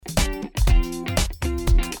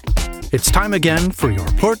It's time again for your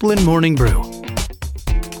Portland Morning Brew.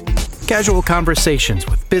 Casual conversations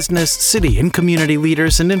with business, city, and community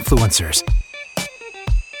leaders and influencers.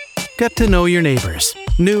 Get to know your neighbors.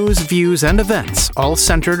 News, views, and events all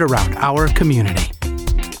centered around our community.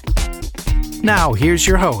 Now, here's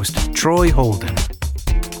your host, Troy Holden.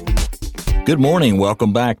 Good morning.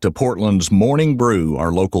 Welcome back to Portland's Morning Brew,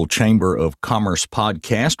 our local Chamber of Commerce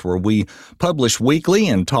podcast, where we publish weekly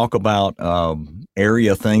and talk about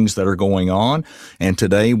area things that are going on. And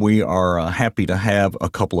today we are happy to have a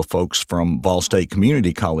couple of folks from Vol State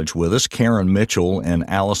Community College with us, Karen Mitchell and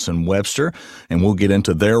Allison Webster. And we'll get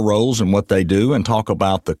into their roles and what they do and talk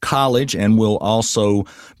about the college. And we'll also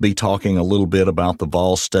be talking a little bit about the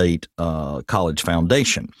Vol State College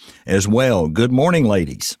Foundation as well. Good morning,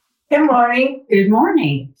 ladies. Good morning. Good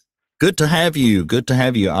morning. Good to have you. Good to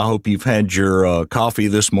have you. I hope you've had your coffee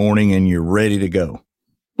this morning and you're ready to go.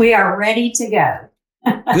 We are ready to go.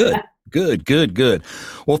 Good.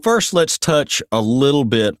 Well, first, let's touch a little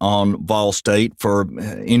bit on Vol State for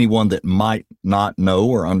anyone that might not know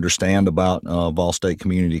or understand about Vol State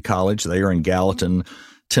Community College. They are in Gallatin,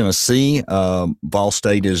 Tennessee. Vol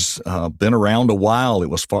State has been around a while. It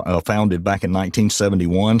was founded back in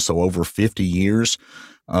 1971, so over 50 years.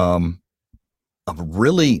 A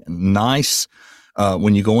really nice,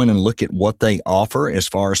 when you go in and look at what they offer as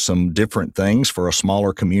far as some different things for a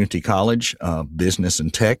smaller community college, business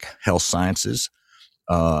and tech, health sciences,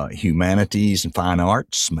 humanities and fine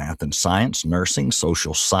arts, math and science, nursing,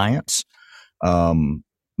 social science.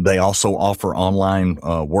 They also offer online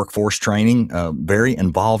workforce training, very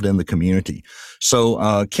involved in the community.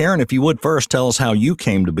 So, Karen, if you would first tell us how you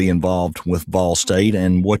came to be involved with Vol State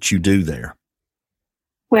and what you do there.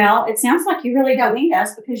 Well, it sounds like you really don't need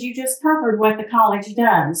us because you just covered what the college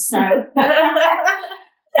does. So, but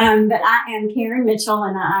I am Karen Mitchell,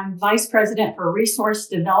 and I'm Vice President for Resource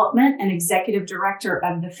Development and Executive Director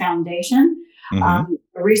of the Foundation. Mm-hmm.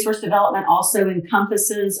 Resource Development also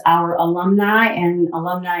encompasses our alumni and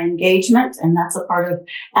alumni engagement, and that's a part of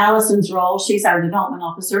Allison's role. She's our development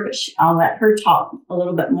officer, but I'll let her talk a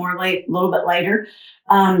little bit later.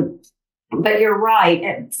 But you're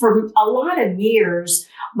right. For a lot of years,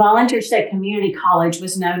 Volunteer State Community College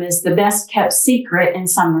was known as the best kept secret in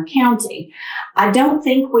Sumner County. I don't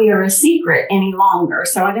think we are a secret any longer,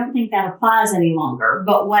 so I don't think that applies any longer.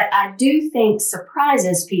 But what I do think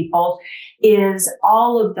surprises people is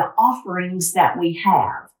all of the offerings that we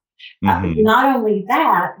have. Mm-hmm. Not only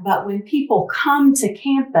that, but when people come to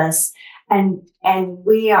campus and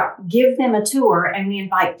we give them a tour, and we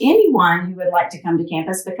invite anyone who would like to come to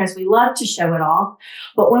campus because we love to show it off.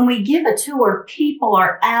 But when we give a tour, people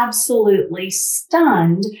are absolutely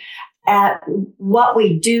stunned at what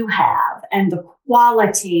we do have and the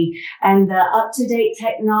quality and the up-to-date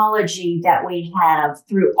technology that we have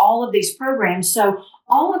through all of these programs. So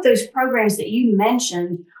all of those programs that you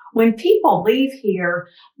mentioned, when people leave here,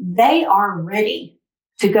 they are ready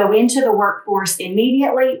to go into the workforce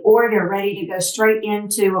immediately, or they're ready to go straight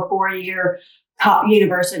into a 4-year top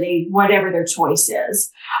university, whatever their choice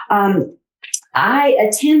is. I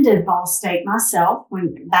attended Vol State myself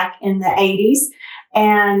back in the 80s.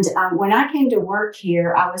 And when I came to work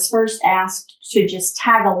here, I was first asked to just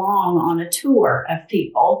tag along on a tour of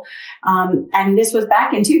people. And this was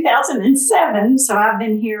back in 2007. So I've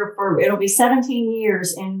been here it'll be 17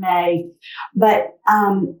 years in May. But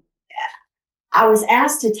I was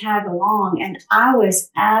asked to tag along, and I was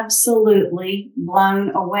absolutely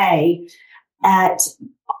blown away at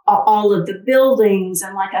all of the buildings.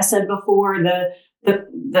 And like I said before,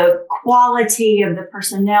 the quality of the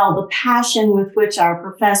personnel, the passion with which our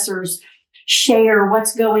professors share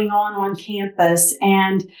what's going on campus,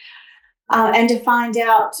 and to find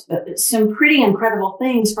out some pretty incredible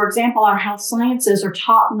things. For example, our health sciences are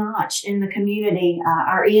top notch in the community.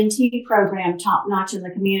 Our ENT program, top notch in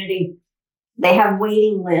the community. They have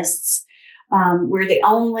waiting lists. We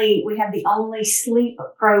have the only sleep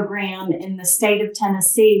program in the state of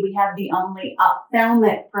Tennessee. We have the only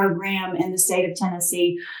ophthalmic program in the state of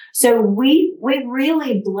Tennessee. So we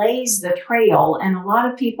really blaze the trail, and a lot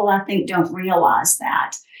of people, I think, don't realize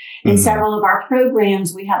that. In several of our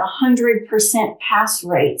programs, we have 100% pass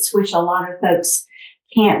rates, which a lot of folks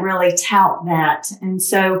can't really tout that. And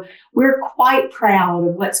so we're quite proud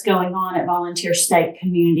of what's going on at Volunteer State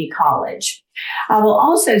Community College. I will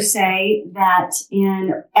also say that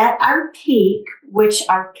at our peak, which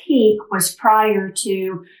our peak was prior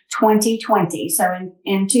to 2020. So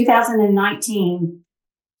in 2019,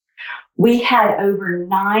 we had over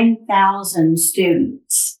 9,000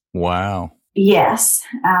 students. Wow. Yes.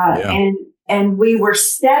 And we were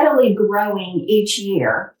steadily growing each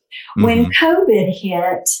year. When COVID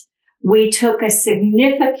hit, we took had a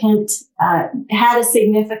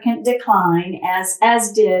significant decline,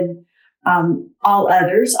 as did all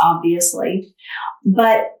others, obviously.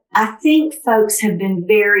 But I think folks have been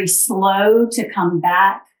very slow to come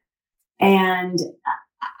back. And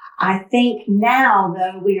I think now,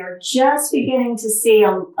 though, we are just beginning to see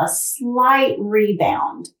a slight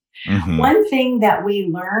rebound. Mm-hmm. One thing that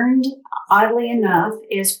we learned, oddly enough,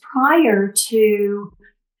 is prior to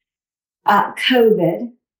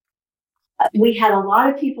COVID, we had a lot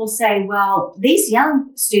of people say, well, these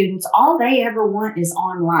young students, all they ever want is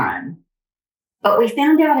online. But we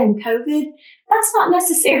found out in COVID, that's not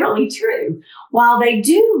necessarily true. While they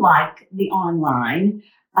do like the online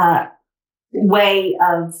way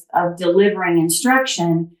of delivering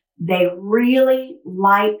instruction, they really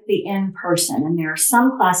like the in-person. And there are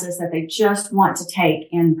some classes that they just want to take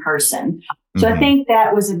in person. So I think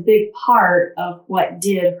that was a big part of what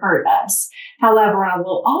did hurt us. However, I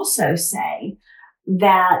will also say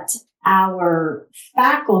that our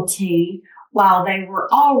faculty, while they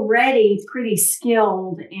were already pretty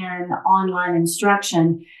skilled in online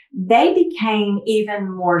instruction, they became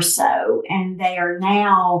even more so. And they are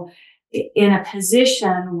now in a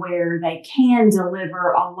position where they can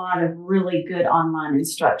deliver a lot of really good online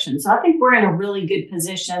instruction. So I think we're in a really good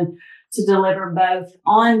position to deliver both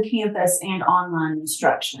on campus and online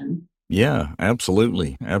instruction. Yeah,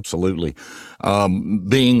 absolutely. Absolutely.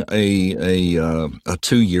 Being a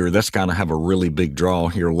 2-year, that's got to have a really big draw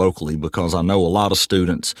here locally, because I know a lot of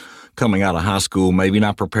students coming out of high school, maybe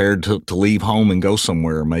not prepared to leave home and go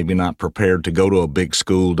somewhere, maybe not prepared to go to a big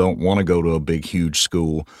school, don't want to go to a big, huge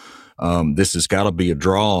school. This has got to be a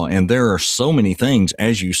draw. And there are so many things,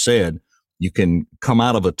 as you said. You can come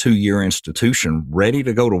out of a 2-year institution ready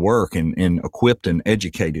to go to work and equipped and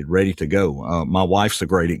educated, ready to go. My wife's a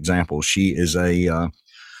great example. She is a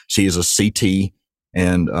CT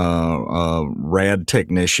and rad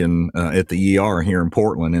technician at the ER here in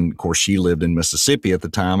Portland. And of course, she lived in Mississippi at the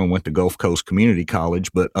time and went to Gulf Coast Community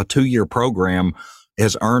College. But a 2-year program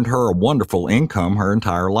has earned her a wonderful income her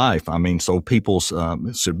entire life. I mean, so people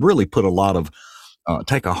should really put a lot of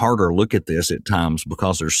take a harder look at this at times,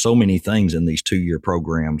 because there's so many things in these 2-year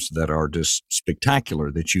programs that are just spectacular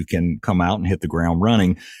that you can come out and hit the ground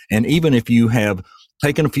running. And even if you have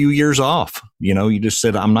taken a few years off, you just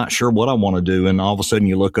said, I'm not sure what I want to do. And all of a sudden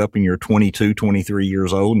you look up and you're 22, 23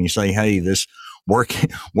 years old and you say, hey, this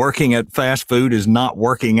working at fast food is not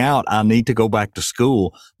working out. I need to go back to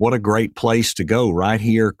school. What a great place to go right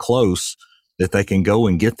here close that they can go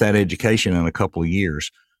and get that education in a couple of years.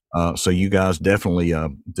 So you guys definitely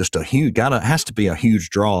just has to be a huge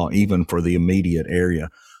draw even for the immediate area.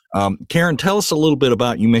 Karen, tell us a little bit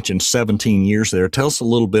about, you mentioned 17 years there. Tell us a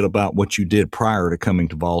little bit about what you did prior to coming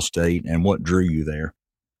to Vol State and what drew you there.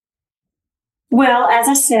 Well, as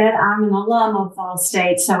I said, I'm an alum of Vol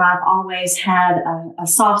State, so I've always had a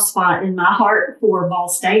soft spot in my heart for Vol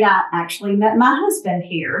State. I actually met my husband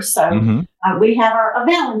here, so we have a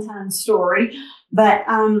Valentine's story, but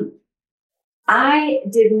I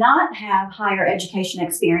did not have higher education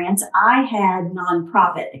experience. I had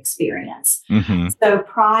nonprofit experience. So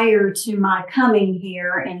prior to my coming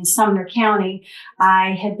here in Sumner County,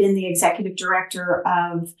 I had been the executive director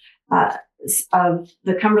of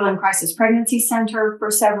the Cumberland Crisis Pregnancy Center for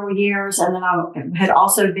several years. And then I had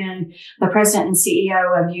also been the president and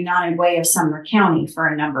CEO of United Way of Sumner County for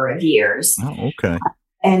a number of years. Oh, okay.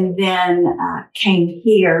 And then came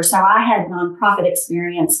here. So I had nonprofit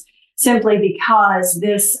experience simply because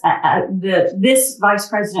this vice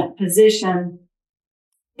president position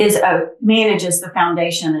manages the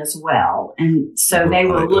foundation as well. And so they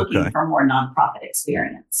were looking for more nonprofit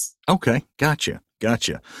experience. Okay. Gotcha.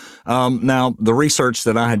 Now, the research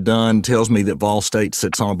that I had done tells me that Vol State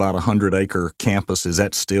sits on about 100-acre campus. Is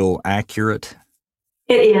that still accurate?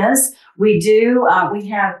 It is. We do. We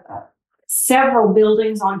have several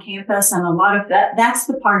buildings on campus, and a lot of that's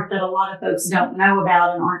the part that a lot of folks don't know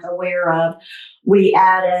about and aren't aware of. We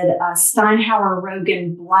added a Steinhauer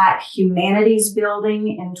Rogan Black Humanities building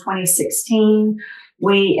in 2016.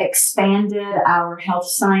 We expanded our health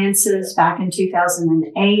sciences back in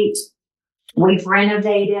 2008. We've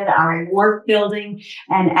renovated our work building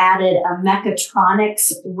and added a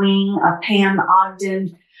mechatronics wing, a Pam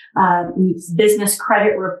Ogden business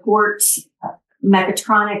credit reports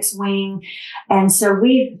mechatronics wing. And so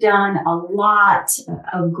we've done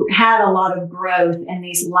had a lot of growth in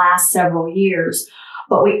these last several years.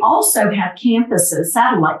 But we also have campuses,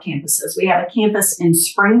 satellite campuses. We have a campus in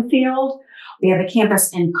Springfield, we have a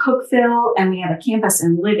campus in Cookeville, and we have a campus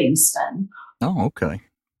in Livingston. Oh, okay.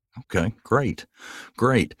 Okay, great.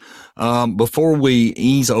 Before we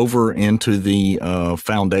ease over into the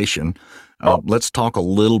foundation, let's talk a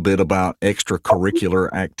little bit about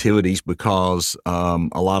extracurricular activities because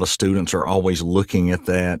a lot of students are always looking at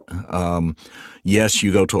that. Yes,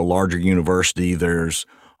 you go to a larger university, there's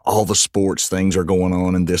all the sports things are going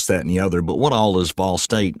on and this, that, and the other, but what all does Vol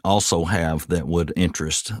State also have that would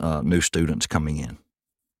interest new students coming in?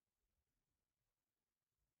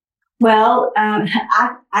 Well,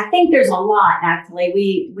 I think there's a lot, actually.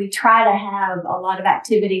 We try to have a lot of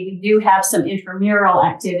activity. We do have some intramural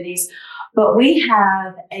activities, but we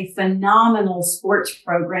have a phenomenal sports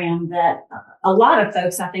program that a lot of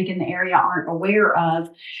folks, I think, in the area aren't aware of.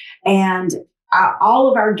 And all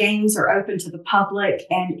of our games are open to the public.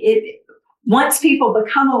 And once people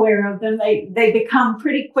become aware of them, they become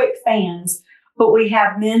pretty quick fans. But we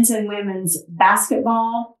have men's and women's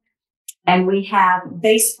basketball, and we have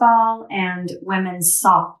baseball and women's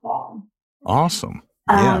softball. Awesome.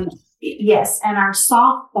 Yeah. Yes. And our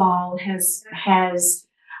softball has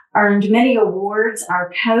earned many awards.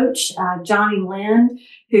 Our coach, Johnny Lind,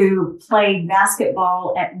 who played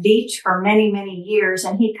basketball at Beach for many, many years,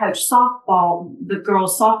 and he coached softball, the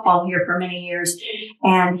girls softball here for many years.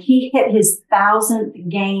 And he hit his 1,000th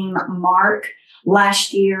game mark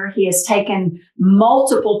last year. He has taken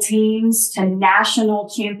multiple teams to national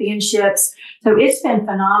championships. So it's been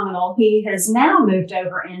phenomenal. He has now moved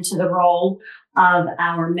over into the role of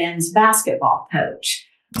our men's basketball coach.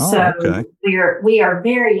 Oh, okay. we are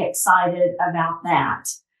very excited about that.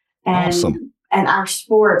 And, awesome. And our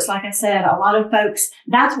sports, like I said, a lot of folks,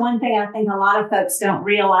 that's one thing I think a lot of folks don't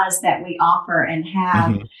realize that we offer and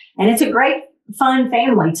have. Mm-hmm. And it's a great, fun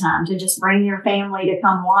family time to just bring your family to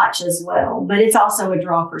come watch as well. But it's also a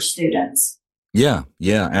draw for students. Yeah,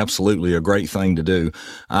 absolutely. A great thing to do.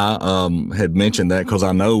 I had mentioned that because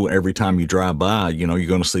I know every time you drive by, you're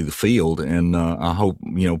going to see the field. And I hope,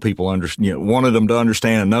 people understand, wanted them to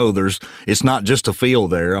understand and know it's not just a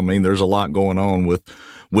field there. I mean, there's a lot going on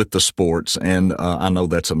with the sports. And I know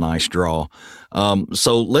that's a nice draw.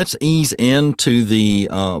 So let's ease into the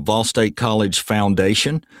Vol State College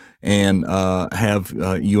Foundation and have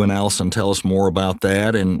you and Allison tell us more about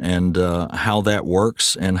that and how that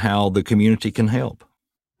works and how the community can help.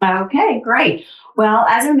 Okay, great. Well,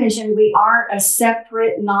 as I mentioned, we are a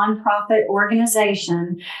separate nonprofit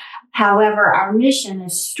organization. However, our mission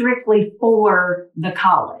is strictly for the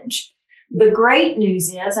college. The great news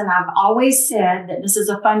is, and I've always said that this is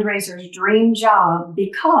a fundraiser's dream job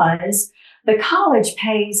because the college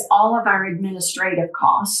pays all of our administrative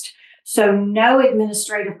costs. So no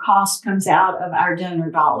administrative cost comes out of our donor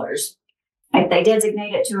dollars. If they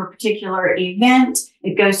designate it to a particular event,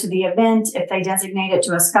 it goes to the event. If they designate it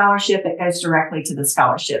to a scholarship, it goes directly to the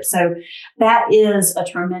scholarship. So that is a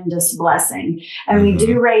tremendous blessing. And we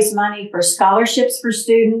do raise money for scholarships for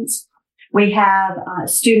students. We have a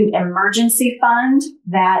student emergency fund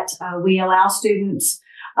that we allow students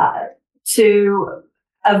to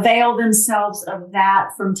avail themselves of that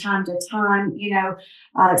from time to time.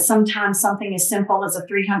 Sometimes something as simple as a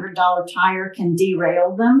 $300 tire can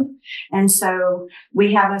derail them. And so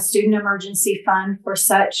we have a student emergency fund for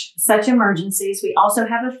such emergencies. We also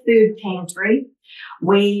have a food pantry.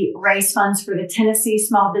 We raise funds for the Tennessee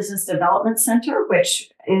Small Business Development Center, which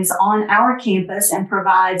is on our campus and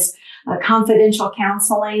provides confidential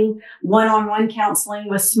counseling, one-on-one counseling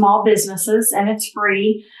with small businesses, and it's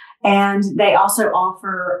free. And they also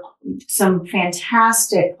offer some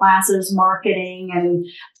fantastic classes, marketing, and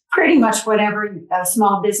pretty much whatever a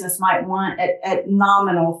small business might want at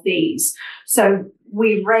nominal fees. So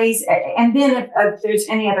we raise, and then if there's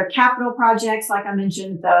any other capital projects, like I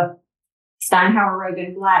mentioned, the Steinhauer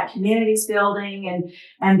Rogan Black Communities Building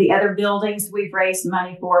and the other buildings we've raised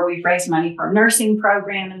money for. We've raised money for a nursing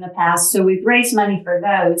program in the past. So we've raised money for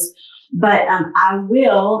those. But I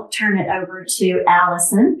will turn it over to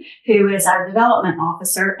Allison, who is our development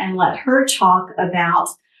officer, and let her talk about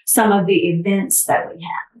some of the events that we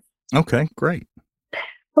have. Okay, great.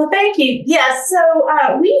 Well, thank you. Yes,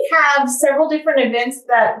 so we have several different events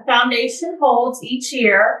that the foundation holds each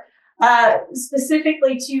year,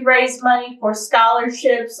 specifically to raise money for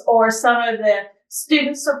scholarships or some of the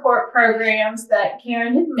student support programs that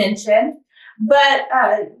Karen had mentioned. But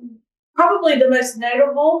probably the most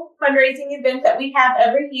notable fundraising event that we have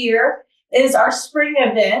every year is our spring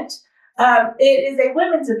event. It is a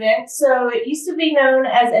women's event, so it used to be known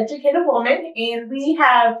as Educate a Woman, and we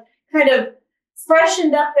have kind of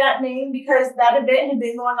freshened up that name because that event had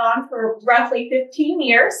been going on for roughly 15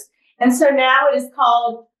 years. And so now it is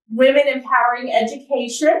called Women Empowering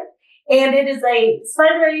Education, and it is a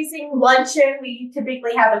fundraising luncheon. We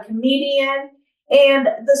typically have a comedian And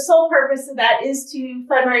the sole purpose of that is to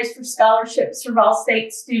fundraise for scholarships for Vol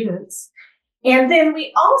State students. And then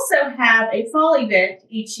we also have a fall event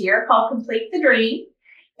each year called Complete the Dream.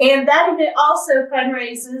 And that event also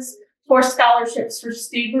fundraises for scholarships for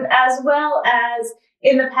students, as well as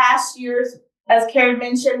in the past years, as Karen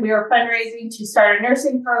mentioned, we were fundraising to start a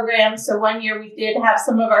nursing program. So one year we did have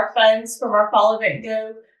some of our funds from our fall event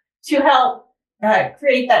go to help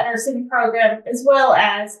create that nursing program, as well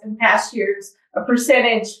as in past years, a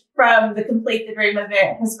percentage from the Complete the Dream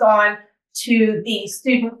event has gone to the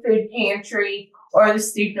student food pantry or the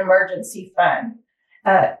student emergency fund.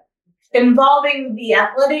 Involving the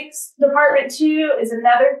athletics department too is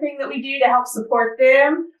another thing that we do to help support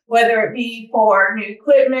them, whether it be for new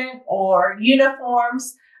equipment or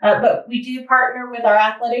uniforms. But we do partner with our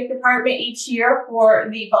athletic department each year for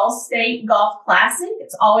the Vol State Golf Classic.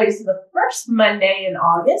 It's always the first Monday in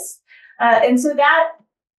August. And so that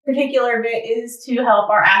particular event is to help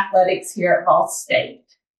our athletics here at Vol State.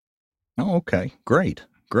 Oh, okay. Great.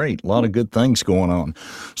 Great. A lot of good things going on.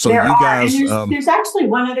 So there you guys... There's actually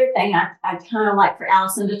one other thing I'd kind of like for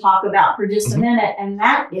Allison to talk about for just a minute, and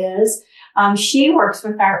that is she works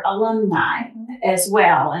with our alumni as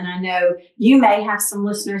well. And I know you may have some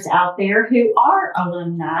listeners out there who are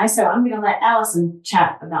alumni, so I'm going to let Allison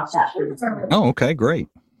chat about that. Oh, okay. Great.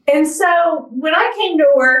 And so when I came to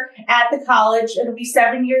work at the college, it'll be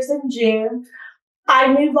 7 years in June, I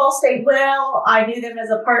knew Vol State well. I knew them as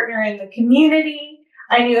a partner in the community.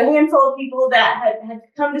 I knew a handful of people that had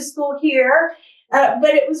come to school here.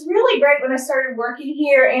 But it was really great when I started working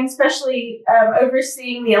here, and especially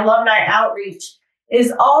overseeing the alumni outreach,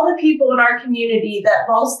 is all the people in our community that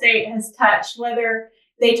Vol State has touched, whether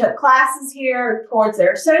they took classes here towards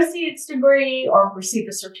their associate's degree or received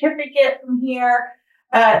a certificate from here.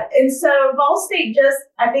 And so Vol State just,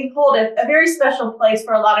 I think, hold a very special place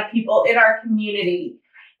for a lot of people in our community.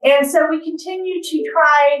 And so we continue to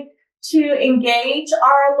try to engage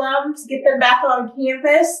our alums, get them back on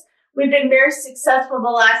campus. We've been very successful the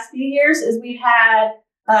last few years as we've had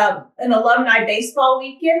an alumni baseball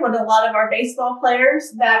weekend when a lot of our baseball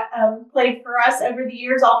players that played for us over the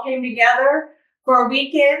years all came together for a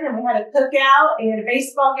weekend, and we had a cookout and a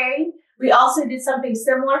baseball game. We also did something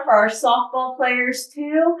similar for our softball players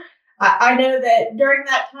too. I know that during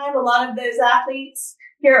that time, a lot of those athletes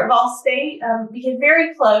here at Vol State became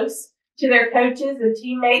very close to their coaches and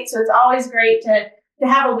teammates. So it's always great to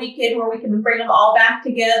have a weekend where we can bring them all back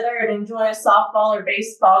together and enjoy a softball or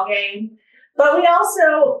baseball game. But we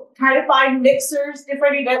also try to find mixers,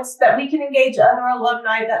 different events that we can engage other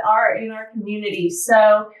alumni that are in our community.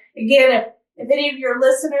 So again, if any of your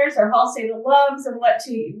listeners are Vol State alums and want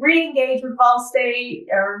to re-engage with Vol State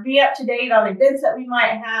or be up to date on events that we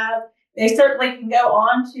might have, they certainly can go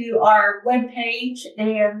on to our webpage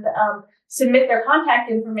and submit their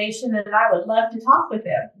contact information, and I would love to talk with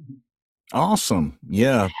them. Awesome.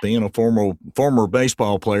 Yeah, being a former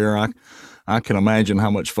baseball player, I can imagine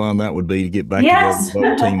how much fun that would be to get back together with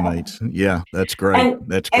old teammates. Yeah, that's great.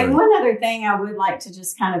 That's great. And one other thing I would like to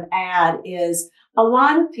just kind of add is a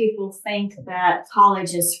lot of people think that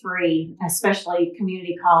college is free, especially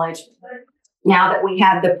community college. Now that we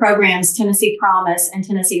have the programs Tennessee Promise and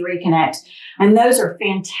Tennessee Reconnect, and those are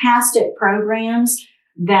fantastic programs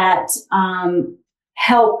that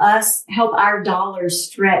help our dollars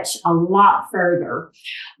stretch a lot further.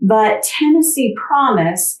 But Tennessee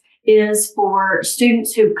Promise is for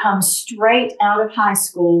students who come straight out of high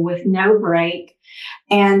school with no break,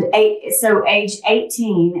 and so age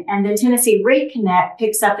 18. And then Tennessee Reconnect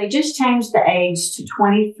picks up, they just changed the age to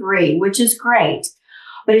 23, which is great.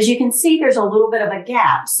 But as you can see, there's a little bit of a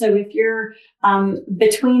gap. So if you're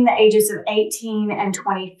between the ages of 18 and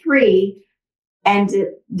 23 and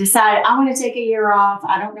decide, I want to take a year off,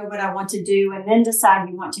 I don't know what I want to do, and then decide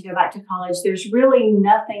you want to go back to college, there's really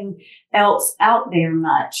nothing else out there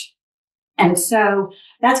much. And so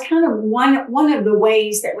that's kind of one of the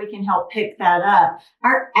ways that we can help pick that up.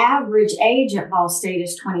 Our average age at Vol State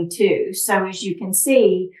is 22. So as you can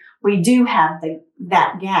see, we do have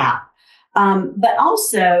that gap. But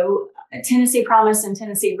also Tennessee Promise and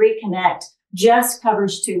Tennessee Reconnect just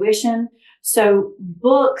covers tuition. So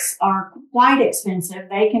books are quite expensive.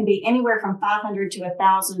 They can be anywhere from $500 to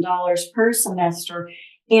 $1,000 per semester,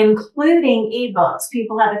 including ebooks.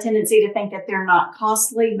 People have a tendency to think that they're not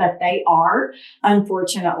costly, but they are,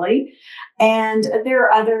 unfortunately. And there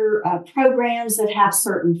are other programs that have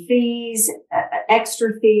certain fees,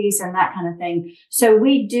 extra fees, and that kind of thing. So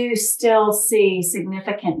we do still see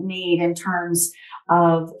significant need in terms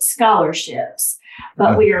of scholarships.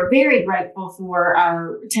 But we are very grateful for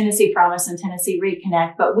our Tennessee Promise and Tennessee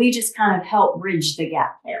Reconnect, but we just kind of help bridge the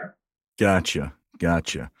gap there. Gotcha.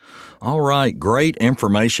 Gotcha. All right. Great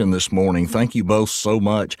information this morning. Thank you both so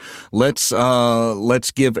much. Let's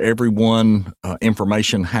give everyone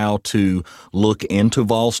information how to look into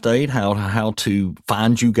Vol State, how to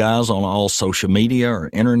find you guys on all social media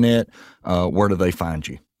or internet. Where do they find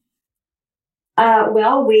you?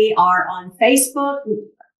 Well, we are on Facebook.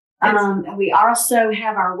 We also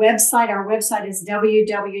have our website. Our website is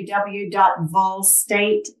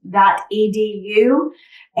www.volstate.edu.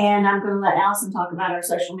 And I'm going to let Allison talk about our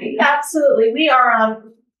social media. Absolutely. We are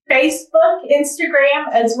on Facebook, Instagram,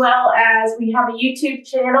 as well as we have a YouTube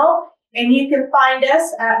channel. And you can find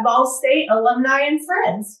us at Vol State Alumni and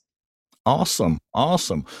Friends. Awesome.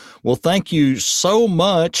 Well, thank you so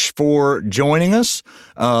much for joining us.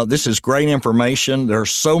 This is great information. There are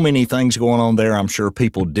so many things going on there I'm sure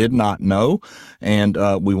people did not know. And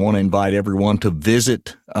we want to invite everyone to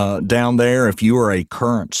visit down there. If you are a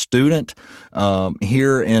current student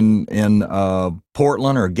here in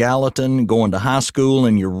Portland or Gallatin, going to high school,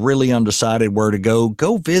 and you're really undecided where to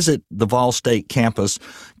go visit the Vol State campus.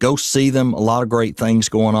 Go see them. A lot of great things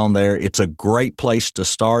going on there. It's a great place to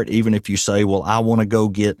start, even if you say, well, I want to go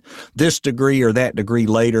get this degree or that degree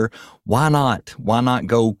later. Why not? Why not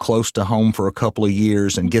go close to home for a couple of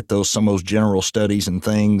years and get some of those general studies and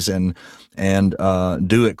things and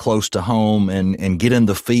do it close to home and get in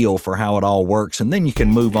the feel for how it all works. And then you can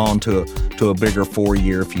move on to a bigger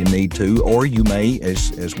 4-year if you need to, or you may,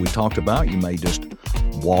 as we talked about, you may just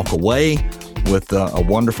walk away with a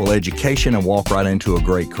wonderful education and walk right into a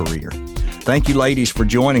great career. Thank you, ladies, for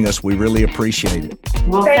joining us. We really appreciate it.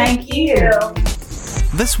 Well, thank you.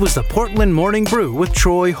 This was the Portland Morning Brew with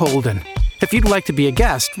Troy Holden. If you'd like to be a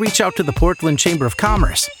guest, reach out to the Portland Chamber of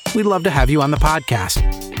Commerce. We'd love to have you on the podcast.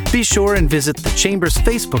 Be sure and visit the Chamber's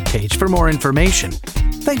Facebook page for more information.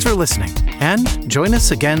 Thanks for listening, and join us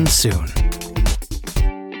again soon.